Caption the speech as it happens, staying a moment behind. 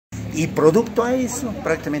Y producto a eso,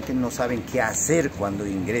 prácticamente no saben qué hacer cuando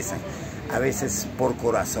ingresan. A veces por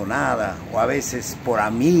corazonada o a veces por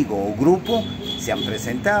amigo o grupo se han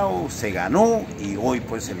presentado, se ganó y hoy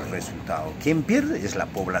pues el resultado. Quien pierde es la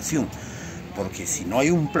población, porque si no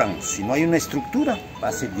hay un plan, si no hay una estructura, va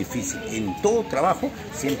a ser difícil. En todo trabajo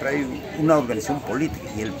siempre hay una organización política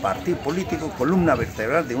y el partido político, columna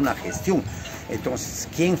vertebral de una gestión. Entonces,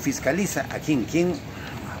 ¿quién fiscaliza a quién? ¿Quién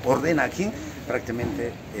ordena a quién?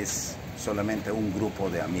 Prácticamente es solamente un grupo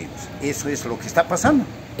de amigos. Eso es lo que está pasando.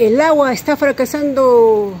 ¿El agua está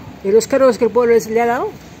fracasando en los cargos que el pueblo le ha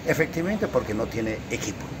dado? Efectivamente, porque no tiene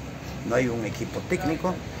equipo. No hay un equipo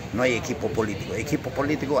técnico, no hay equipo político. Equipo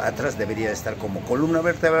político atrás debería estar como columna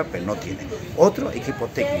vertebral, pero no tiene. Otro equipo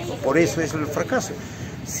técnico. Por eso es el fracaso.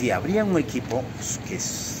 Si habría un equipo que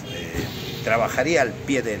trabajaría al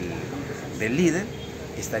pie del líder,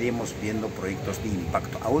 estaríamos viendo proyectos de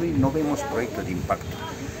impacto. Ahora no vemos proyectos de impacto.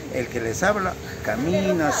 El que les habla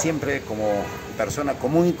camina siempre como persona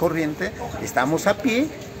común y corriente, estamos a pie,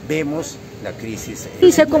 vemos la crisis.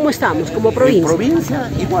 Dice cómo estamos, como provincia. En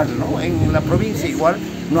provincia igual, ¿no? En la provincia igual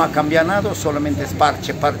no ha cambiado nada, solamente es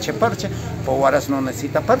parche, parche, parche. Poguaras no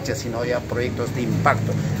necesita parche, sino ya proyectos de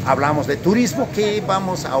impacto. Hablamos de turismo, ¿qué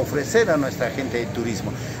vamos a ofrecer a nuestra gente de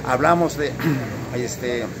turismo? Hablamos de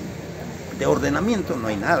ordenamiento, no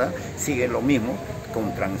hay nada, sigue lo mismo,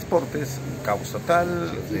 con transportes, caos total,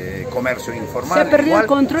 comercio informal. ¿Se ha perdido igual, el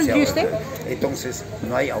control de usted? Entonces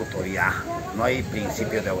no hay autoridad, no hay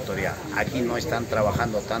principio de autoridad. Aquí no están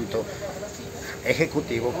trabajando tanto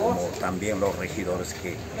ejecutivo como también los regidores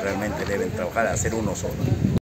que realmente deben trabajar, hacer uno solo.